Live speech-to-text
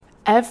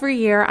Every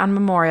year on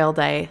Memorial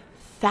Day,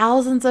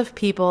 thousands of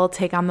people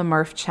take on the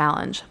Murph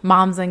challenge,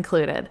 moms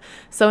included.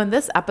 So in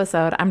this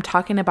episode, I'm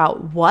talking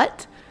about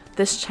what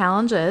this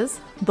challenge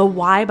is, the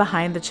why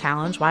behind the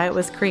challenge, why it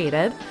was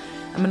created.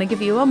 I'm going to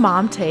give you a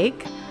mom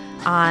take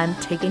on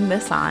taking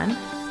this on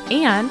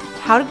and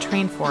how to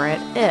train for it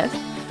if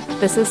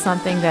this is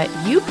something that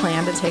you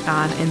plan to take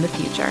on in the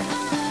future.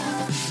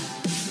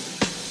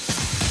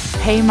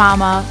 Hey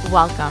mama,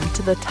 welcome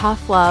to the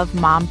Tough Love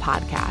Mom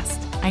Podcast.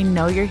 I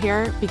know you're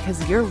here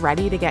because you're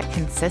ready to get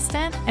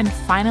consistent and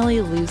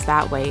finally lose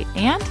that weight,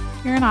 and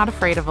you're not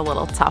afraid of a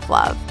little tough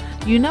love.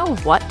 You know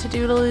what to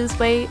do to lose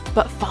weight,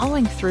 but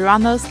following through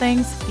on those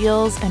things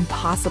feels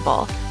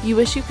impossible. You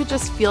wish you could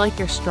just feel like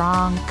your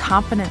strong,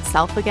 confident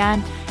self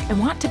again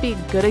and want to be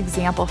a good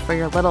example for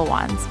your little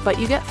ones, but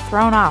you get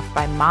thrown off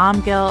by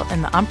mom guilt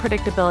and the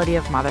unpredictability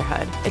of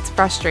motherhood. It's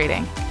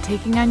frustrating.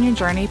 Taking on your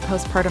journey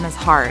postpartum is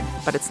hard,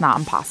 but it's not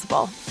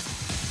impossible.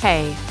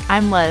 Hey,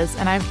 I'm Liz,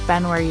 and I've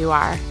been where you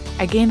are.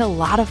 I gained a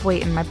lot of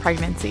weight in my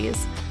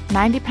pregnancies,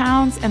 90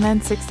 pounds and then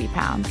 60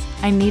 pounds.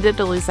 I needed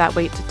to lose that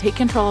weight to take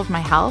control of my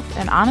health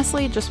and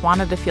honestly just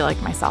wanted to feel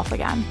like myself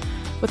again.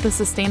 With a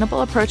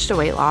sustainable approach to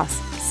weight loss,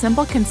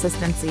 simple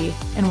consistency,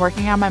 and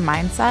working on my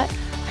mindset,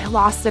 I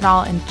lost it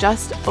all in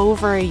just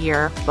over a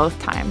year both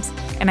times,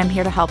 and I'm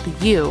here to help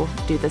you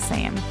do the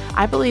same.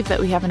 I believe that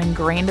we have an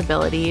ingrained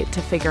ability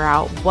to figure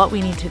out what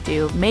we need to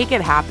do, make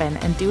it happen,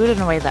 and do it in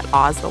a way that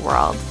awes the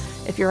world.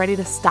 If you're ready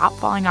to stop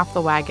falling off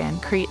the wagon,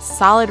 create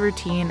solid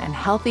routine and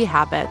healthy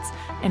habits,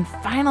 and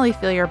finally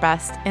feel your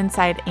best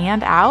inside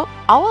and out,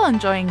 all while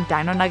enjoying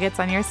dino nuggets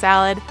on your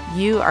salad,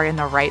 you are in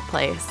the right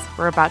place.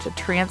 We're about to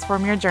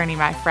transform your journey,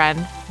 my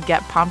friend.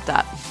 Get pumped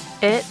up.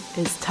 It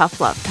is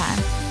tough love time.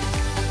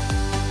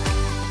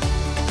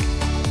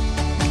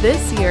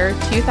 This year,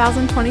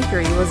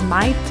 2023, was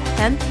my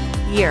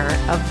 10th year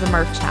of the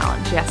Murph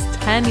Challenge. Yes,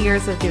 10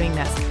 years of doing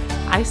this.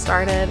 I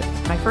started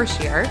my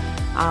first year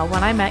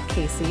when I met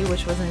Casey,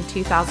 which was in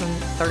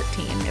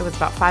 2013. It was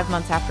about 5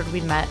 months after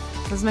we met.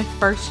 It was my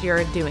first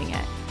year doing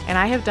it. And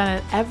I have done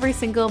it every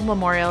single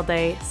Memorial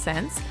Day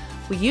since.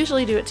 We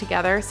usually do it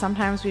together.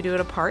 Sometimes we do it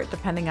apart,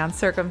 depending on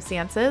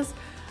circumstances.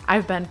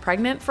 I've been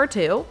pregnant for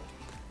 2.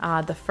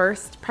 The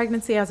first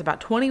pregnancy, I was about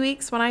 20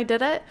 weeks when I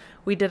did it.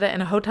 We did it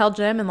in a hotel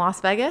gym in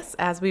Las Vegas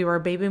as we were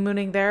baby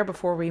mooning there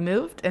before we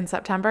moved in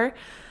September.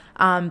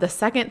 The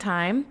second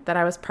time that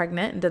I was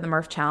pregnant and did the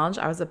Murph Challenge,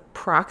 I was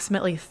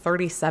approximately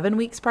 37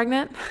 weeks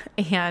pregnant.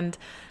 And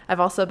I've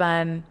also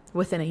been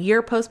within a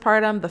year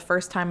postpartum. The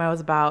first time I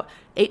was about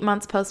 8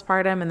 months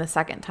postpartum and the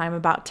second time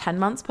about 10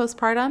 months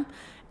postpartum.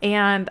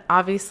 And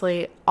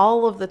obviously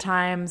all of the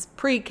times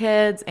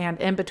pre-kids and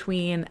in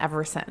between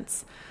ever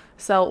since.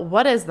 So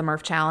what is the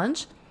Murph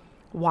Challenge?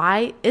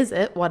 Why is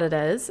it what it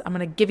is? I'm going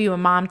to give you a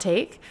mom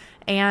take.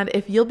 And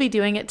if you'll be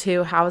doing it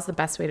too, how is the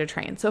best way to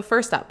train? So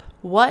first up,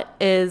 what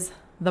is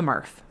the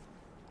Murph?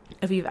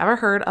 If you've ever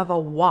heard of a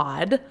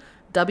WOD,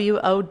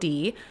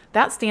 W-O-D,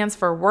 that stands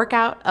for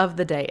workout of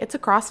the day. It's a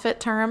CrossFit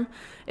term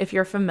if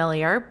you're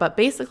familiar, but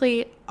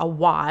basically a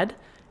WOD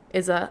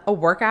is a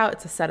workout.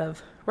 It's a set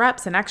of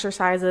reps and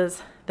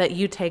exercises that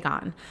you take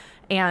on.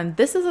 And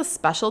this is a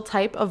special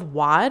type of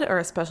WOD or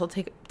a special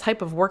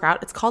type of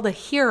workout. It's called a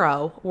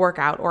hero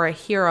workout or a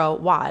hero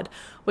WOD,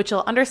 which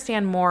you'll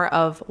understand more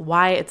of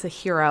why it's a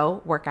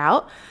hero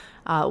workout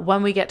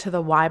when we get to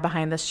the why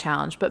behind this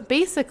challenge. But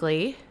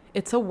basically,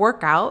 it's a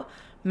workout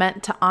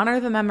meant to honor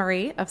the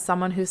memory of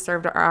someone who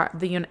served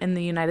in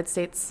the United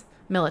States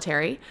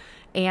military.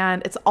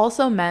 And it's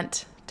also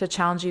meant to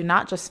challenge you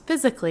not just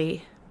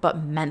physically,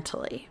 but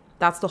mentally.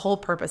 That's the whole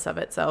purpose of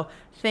it. So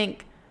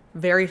think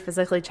very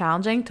physically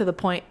challenging to the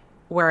point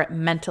where it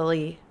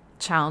mentally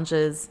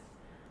challenges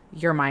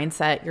your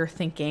mindset, your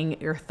thinking,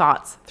 your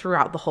thoughts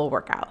throughout the whole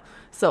workout.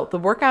 So the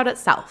workout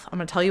itself, I'm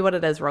going to tell you what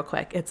it is real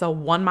quick. It's a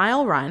 1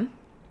 mile run.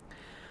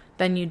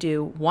 Then you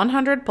do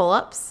 100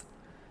 pull-ups,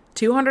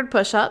 200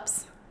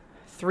 push-ups,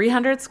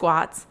 300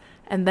 squats,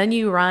 and then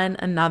you run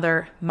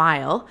another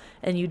mile.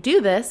 And you do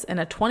this in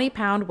a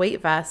 20-pound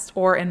weight vest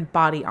or in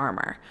body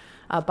armor.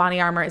 Body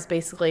armor is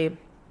basically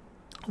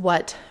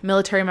what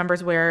military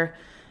members wear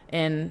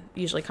in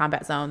usually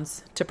combat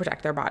zones to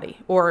protect their body,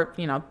 or,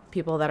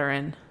 people that are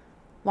in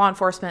law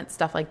enforcement,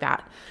 stuff like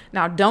that.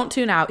 Now, don't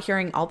tune out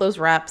hearing all those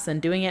reps and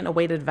doing it in a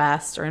weighted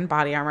vest or in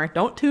body armor.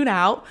 Don't tune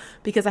out,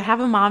 because I have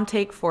a mom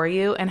take for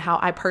you and how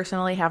I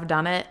personally have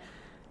done it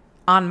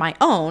on my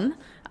own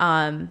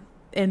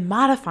in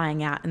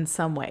modifying it in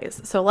some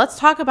ways. So let's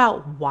talk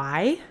about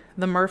why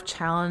the Murph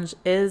Challenge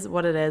is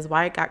what it is,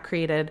 why it got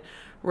created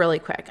really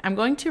quick. I'm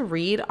going to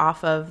read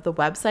off of the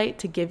website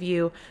to give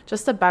you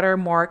just a better,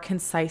 more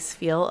concise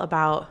feel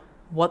about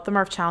what the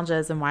Murph Challenge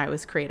is and why it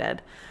was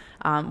created.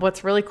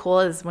 What's really cool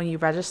is when you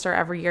register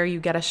every year, you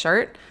get a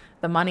shirt.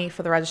 The money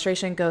for the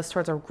registration goes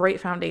towards a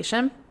great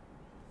foundation.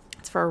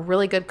 It's for a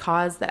really good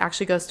cause that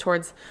actually goes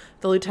towards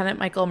the Lieutenant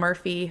Michael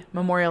Murphy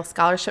Memorial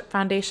Scholarship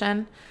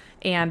Foundation.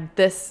 And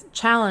this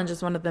challenge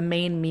is one of the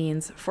main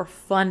means for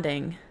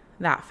funding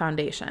that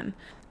foundation.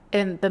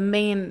 And the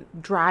main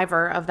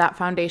driver of that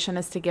foundation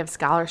is to give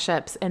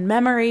scholarships in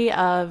memory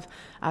of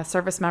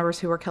service members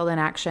who were killed in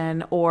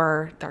action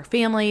or their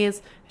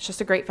families. It's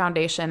just a great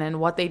foundation in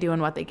what they do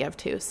and what they give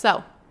to.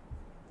 So,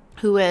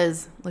 who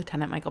is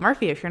Lieutenant Michael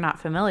Murphy, if you're not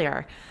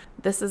familiar?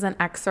 This is an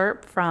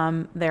excerpt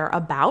from their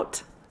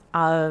About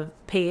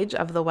page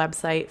of the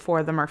website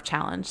for the Murph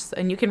Challenge.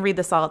 And you can read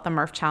this all at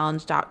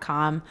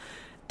themurphchallenge.com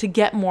to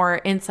get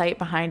more insight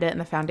behind it and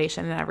the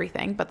foundation and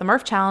everything. But the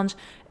Murph Challenge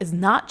is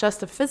not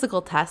just a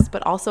physical test,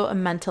 but also a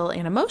mental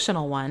and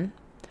emotional one.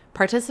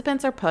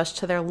 Participants are pushed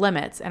to their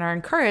limits and are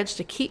encouraged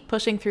to keep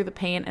pushing through the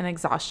pain and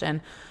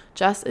exhaustion,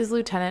 just as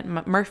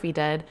Lieutenant Murphy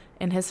did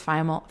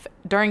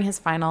during his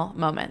final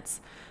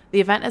moments. The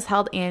event is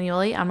held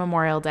annually on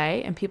Memorial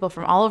Day, and people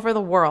from all over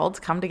the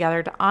world come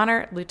together to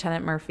honor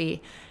Lieutenant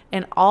Murphy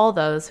and all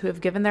those who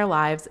have given their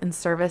lives in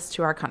service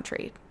to our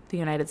country, the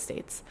United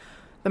States.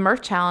 The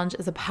Murph Challenge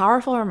is a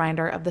powerful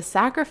reminder of the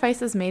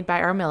sacrifices made by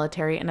our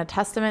military and a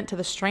testament to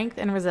the strength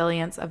and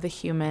resilience of the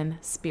human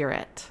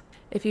spirit.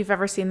 If you've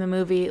ever seen the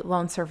movie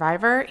Lone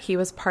Survivor, he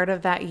was part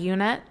of that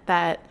unit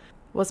that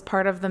was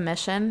part of the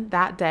mission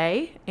that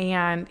day,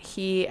 and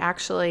he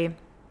actually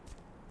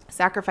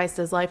sacrificed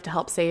his life to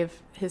help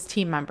save his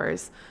team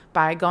members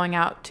by going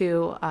out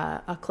to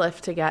a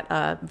cliff to get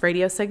a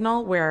radio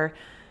signal where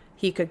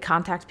he could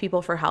contact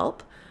people for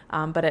help,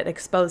 but it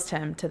exposed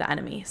him to the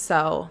enemy.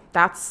 So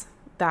that's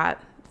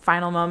that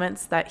final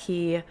moments that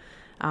he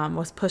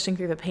was pushing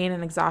through the pain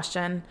and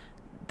exhaustion.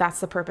 That's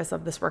the purpose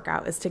of this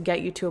workout, is to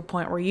get you to a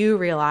point where you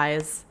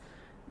realize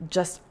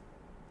just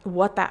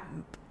what that,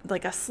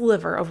 like a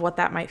sliver of what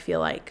that might feel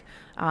like,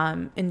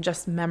 in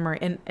just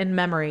memory, in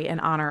memory and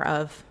honor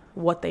of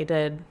what they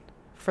did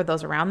for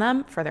those around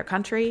them, for their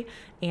country.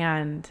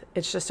 And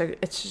it's just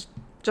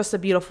a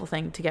beautiful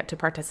thing to get to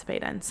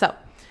participate in. So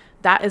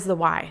that is the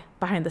why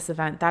behind this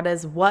event. That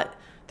is what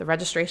the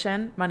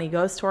registration money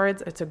goes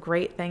towards. It's a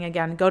great thing.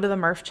 Again, go to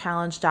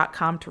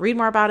themurphchallenge.com to read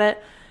more about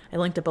it. I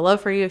linked it below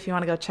for you if you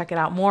want to go check it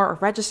out more or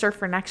register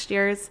for next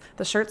year's.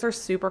 The shirts are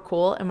super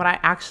cool. And what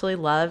I actually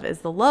love is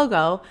the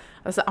logo.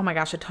 Oh my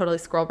gosh, I totally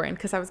scroll brained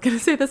because I was going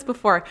to say this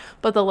before,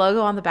 but the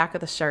logo on the back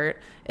of the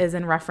shirt is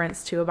in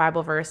reference to a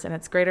Bible verse, and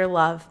it's greater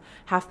love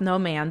hath no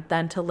man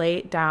than to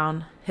lay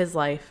down his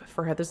life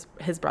for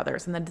his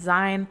brothers. And the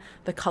design,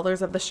 the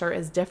colors of the shirt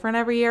is different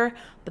every year,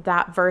 but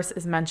that verse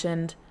is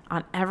mentioned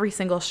on every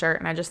single shirt.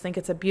 And I just think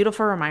it's a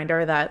beautiful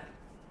reminder that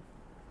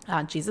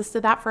Jesus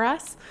did that for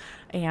us,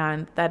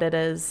 and that it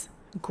is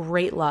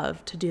great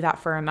love to do that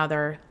for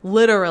another,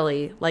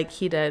 literally like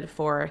he did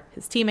for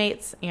his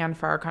teammates and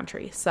for our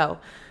country. So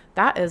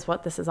that is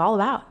what this is all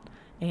about.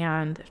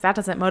 And if that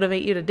doesn't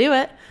motivate you to do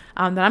it,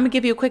 then I'm going to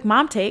give you a quick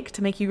mom take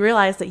to make you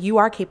realize that you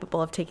are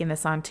capable of taking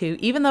this on too,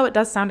 even though it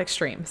does sound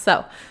extreme.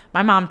 So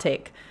my mom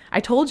take.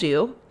 I told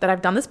you that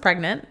I've done this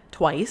pregnant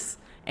twice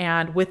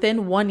and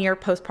within 1 year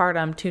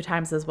postpartum 2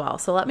 times as well.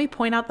 So let me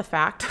point out the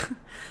fact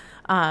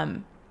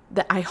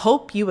that I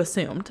hope you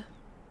assumed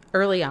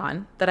early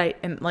on that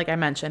and like I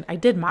mentioned, I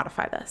did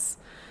modify this.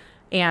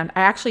 And I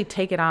actually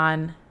take it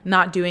on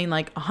not doing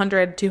like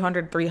 100,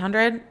 200,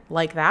 300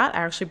 like that.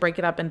 I actually break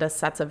it up into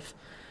sets of,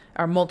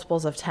 or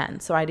multiples of 10.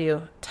 So I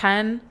do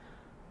 10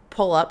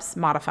 pull-ups,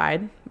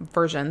 modified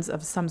versions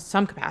of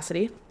some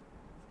capacity.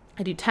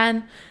 I do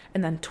 10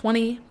 and then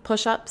 20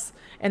 push-ups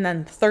and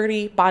then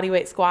 30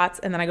 bodyweight squats.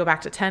 And then I go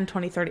back to 10,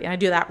 20, 30. And I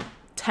do that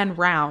 10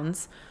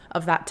 rounds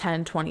of that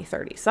 10, 20,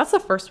 30. So that's the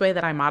first way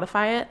that I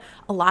modify it.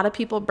 A lot of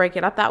people break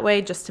it up that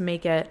way just to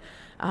make it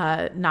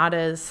not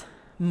as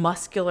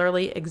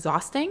muscularly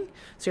exhausting.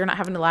 So you're not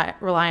having to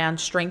rely on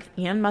strength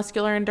and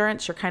muscular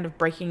endurance. You're kind of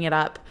breaking it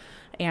up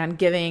and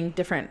giving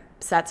different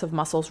sets of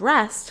muscles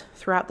rest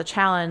throughout the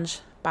challenge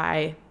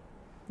by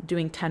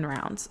doing 10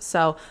 rounds.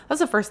 So that's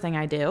the first thing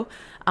I do.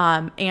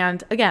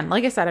 And again,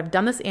 like I said, I've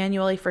done this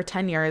annually for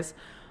 10 years,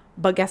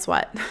 but guess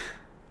what?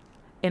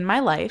 In my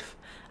life,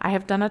 I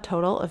have done a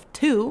total of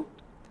 2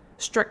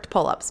 strict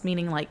pull-ups,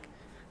 meaning like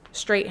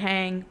straight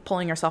hang,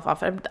 pulling yourself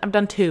off. I've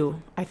done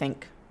 2, I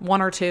think.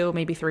 1 or 2,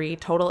 maybe 3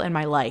 total in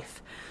my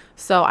life.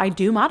 So I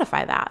do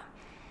modify that.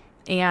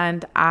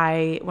 And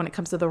when it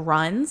comes to the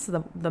runs,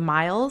 the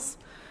miles,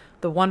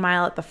 the 1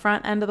 mile at the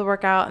front end of the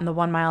workout and the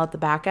 1 mile at the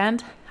back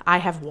end, I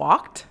have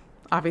walked.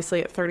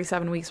 Obviously, at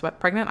 37 weeks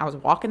pregnant, I was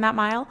walking that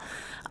mile.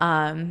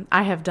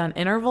 I have done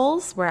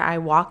intervals where I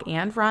walk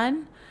and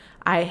run.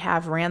 I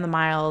have ran the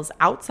miles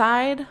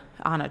outside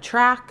on a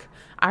track.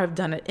 I've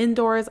done it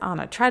indoors on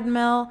a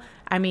treadmill.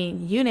 I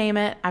mean, you name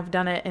it. I've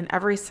done it in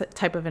every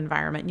type of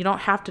environment. You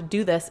don't have to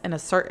do this in a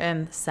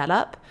certain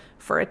setup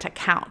for it to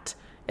count.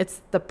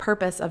 It's the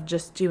purpose of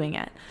just doing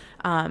it.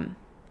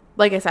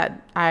 Like I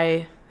said,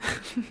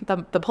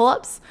 the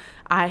pull-ups,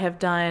 I have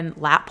done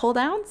lat pull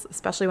downs,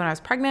 especially when I was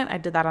pregnant. I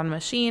did that on a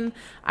machine.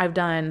 I've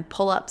done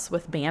pull-ups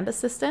with band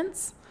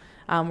assistance,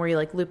 where you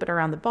like loop it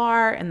around the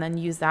bar and then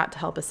use that to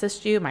help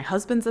assist you. My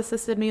husband's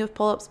assisted me with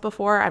pull-ups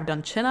before. I've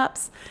done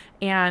chin-ups,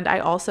 and I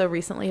also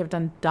recently have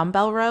done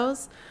dumbbell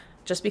rows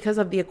just because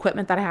of the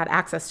equipment that I had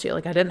access to.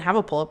 Like I didn't have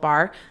a pull-up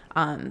bar,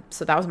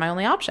 so that was my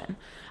only option.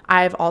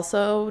 I've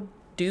also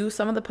do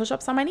some of the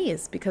push-ups on my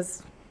knees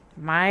because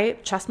my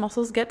chest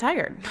muscles get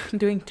tired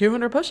doing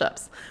 200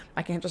 push-ups.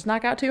 I can't just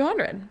knock out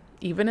 200,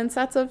 even in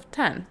sets of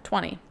 10,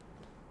 20.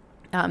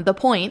 The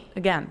point,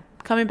 again,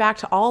 coming back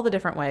to all the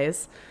different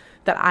ways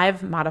that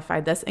I've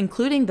modified this,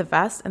 including the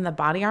vest and the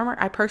body armor,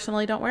 I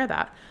personally don't wear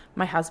that.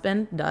 My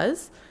husband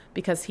does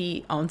because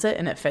he owns it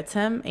and it fits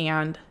him,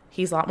 and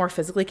he's a lot more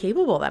physically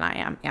capable than I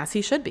am, as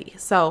he should be.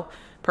 So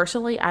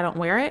personally, I don't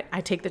wear it.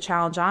 I take the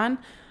challenge on.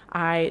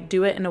 I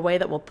do it in a way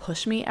that will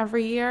push me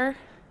every year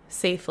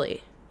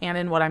safely and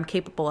in what I'm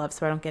capable of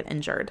so I don't get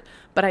injured.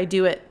 But I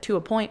do it to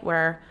a point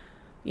where,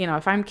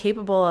 if I'm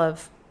capable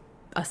of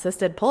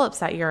assisted pull-ups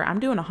that year, I'm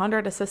doing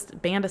 100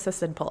 band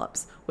assisted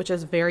pull-ups, which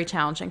is very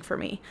challenging for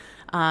me.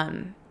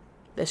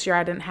 This year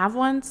I didn't have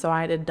one, so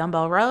I did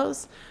dumbbell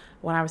rows.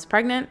 When I was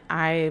pregnant,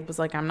 I was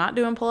like, I'm not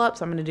doing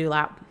pull-ups. I'm going to do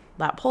lap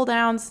pull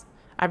downs.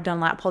 I've done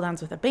lap pull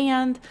downs with a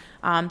band.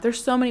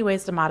 There's so many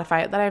ways to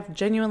modify it that I've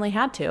genuinely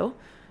had to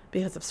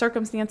because of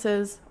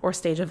circumstances or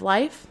stage of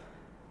life.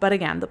 But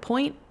again, the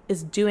point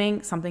is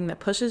doing something that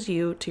pushes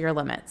you to your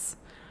limits,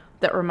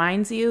 that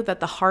reminds you that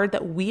the hard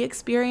that we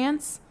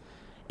experience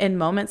in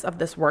moments of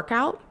this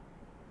workout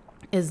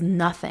is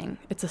nothing.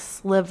 It's a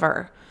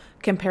sliver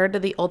compared to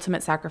the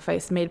ultimate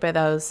sacrifice made by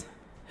those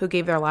who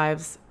gave their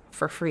lives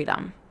for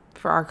freedom,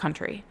 for our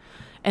country.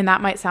 And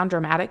that might sound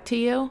dramatic to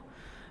you,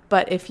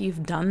 but if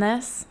you've done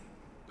this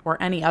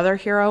or any other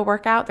hero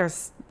workout,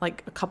 there's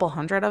like a couple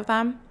hundred of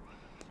them,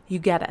 you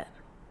get it.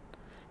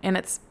 And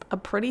it's a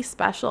pretty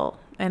special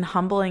and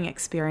humbling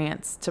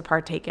experience to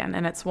partake in.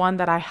 And it's one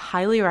that I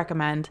highly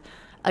recommend.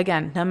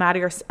 Again, no matter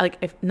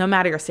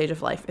your stage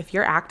of life, if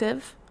you're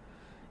active,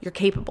 you're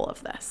capable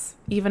of this.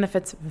 Even if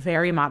it's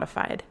very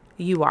modified,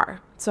 you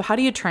are. So how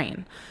do you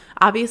train?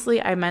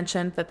 Obviously, I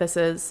mentioned that this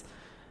is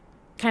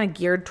kind of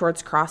geared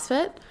towards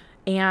CrossFit,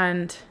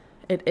 and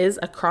it is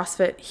a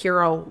CrossFit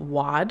Hero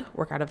WOD,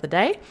 workout of the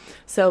day.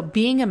 So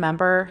being a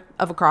member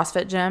of a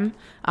CrossFit gym,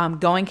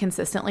 going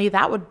consistently,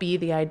 that would be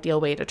the ideal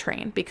way to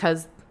train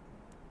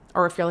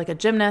or if you're like a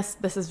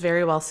gymnast, this is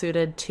very well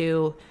suited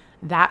to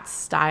that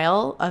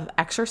style of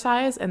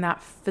exercise and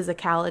that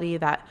physicality,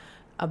 that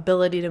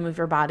ability to move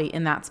your body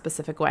in that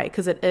specific way,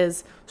 because it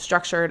is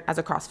structured as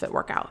a CrossFit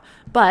workout.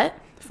 But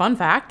fun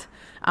fact,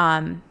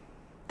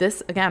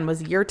 this again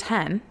was year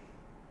 10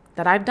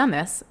 that I've done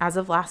this as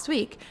of last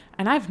week,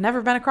 and I've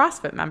never been a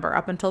CrossFit member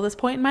up until this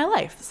point in my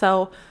life.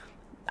 So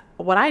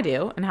what I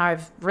do and how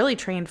I've really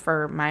trained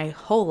for my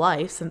whole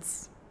life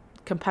since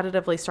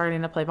competitively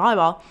starting to play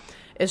volleyball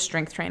is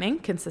strength training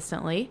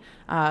consistently.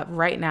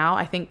 Right now,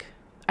 I think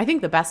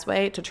the best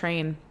way to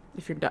train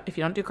if you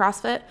don't do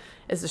CrossFit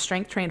is to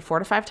strength train 4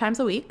 to 5 times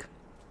a week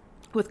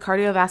with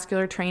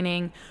cardiovascular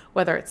training,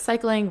 whether it's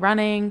cycling,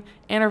 running,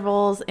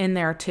 intervals in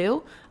there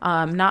too.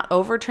 Not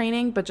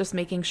overtraining, but just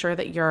making sure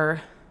that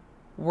you're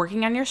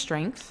working on your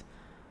strength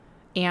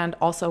and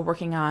also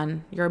working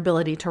on your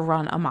ability to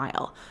run a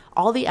mile.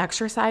 All the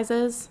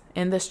exercises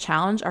in this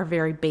challenge are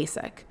very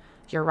basic.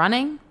 You're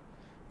running,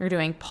 you're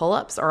doing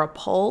pull-ups or a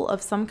pull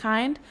of some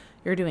kind,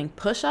 you're doing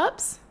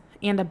push-ups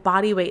and a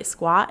body weight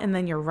squat, and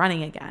then you're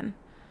running again.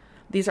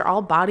 These are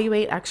all body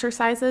weight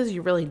exercises.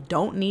 You really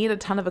don't need a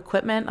ton of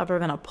equipment other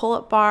than a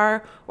pull-up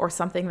bar or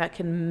something that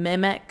can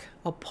mimic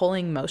a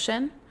pulling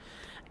motion.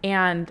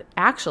 And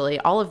actually,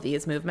 all of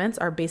these movements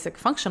are basic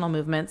functional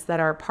movements that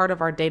are part of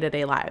our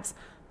day-to-day lives.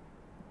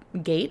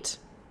 Gait,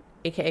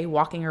 aka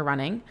walking or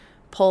running,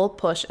 pull,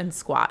 push, and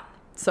squat.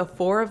 So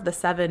 4 of the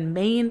 7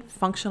 main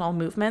functional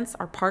movements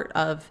are part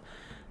of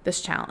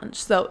this challenge.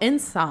 So in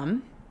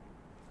sum,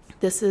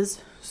 this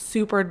is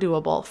super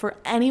doable for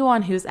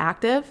anyone who's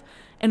active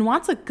and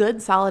wants a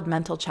good, solid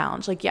mental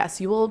challenge. Like,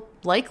 yes, you will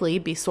likely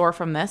be sore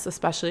from this,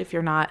 especially if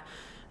you're not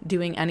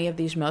doing any of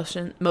these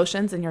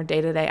motions in your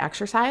day-to-day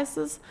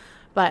exercises.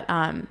 But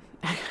I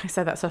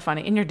said that so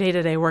funny, in your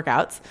day-to-day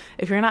workouts,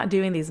 if you're not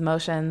doing these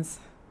motions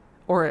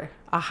or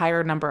a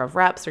higher number of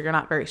reps, or you're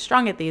not very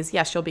strong at these,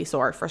 yes, you'll be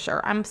sore for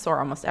sure. I'm sore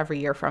almost every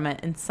year from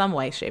it in some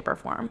way, shape, or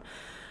form.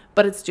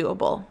 But it's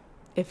doable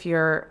if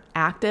you're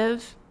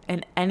active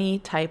in any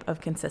type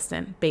of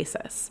consistent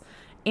basis.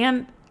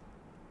 And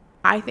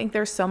I think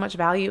there's so much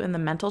value in the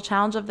mental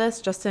challenge of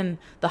this, just in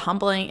the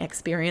humbling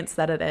experience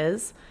that it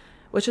is,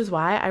 which is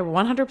why I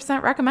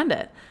 100% recommend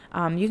it.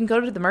 You can go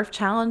to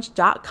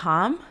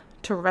themurphchallenge.com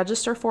to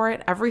register for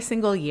it every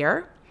single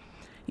year.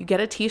 You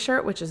get a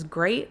t-shirt, which is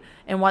great.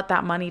 And what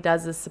that money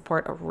does is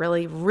support a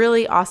really,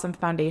 really awesome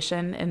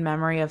foundation in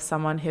memory of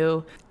someone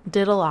who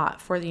did a lot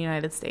for the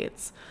United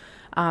States.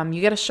 You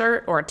get a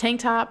shirt or a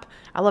tank top.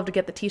 I love to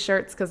get the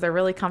t-shirts because they're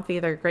really comfy.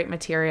 They're great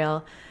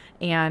material.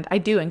 And I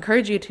do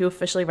encourage you to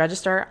officially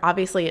register.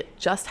 Obviously, it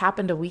just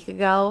happened a week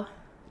ago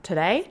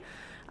today.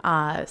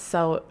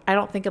 So I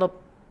don't think it'll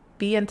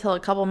be until a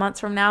couple months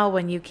from now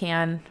when you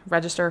can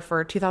register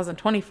for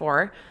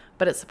 2024.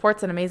 But it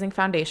supports an amazing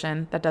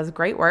foundation that does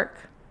great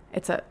work.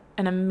 It's an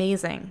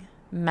amazing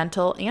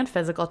mental and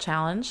physical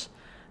challenge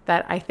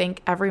that I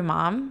think every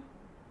mom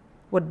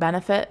would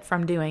benefit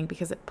from doing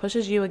because it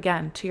pushes you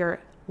again to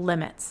your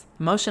limits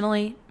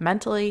emotionally,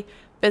 mentally,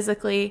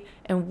 physically,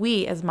 and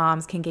we as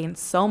moms can gain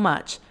so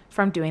much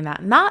from doing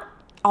that. Not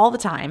all the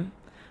time,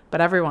 but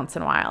every once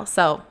in a while.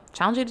 So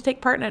challenge you to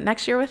take part in it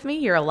next year with me.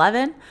 You're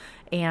 11.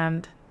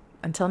 And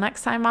until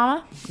next time,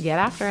 Mama, get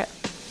after it.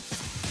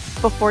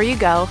 Before you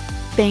go,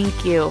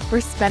 thank you for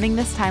spending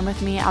this time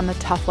with me on the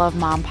Tough Love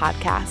Mom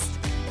podcast.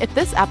 If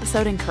this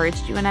episode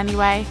encouraged you in any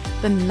way,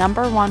 the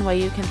number one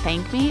way you can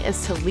thank me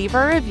is to leave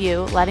a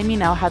review letting me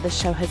know how this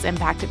show has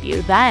impacted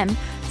you. Then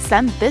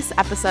send this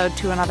episode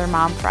to another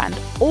mom friend,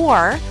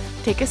 or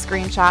take a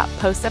screenshot,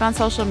 post it on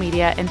social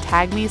media, and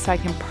tag me so I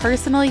can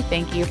personally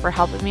thank you for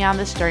helping me on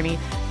this journey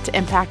to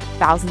impact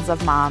thousands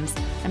of moms.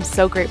 I'm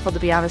so grateful to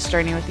be on this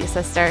journey with you,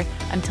 sister.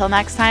 Until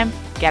next time,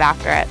 get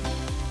after it.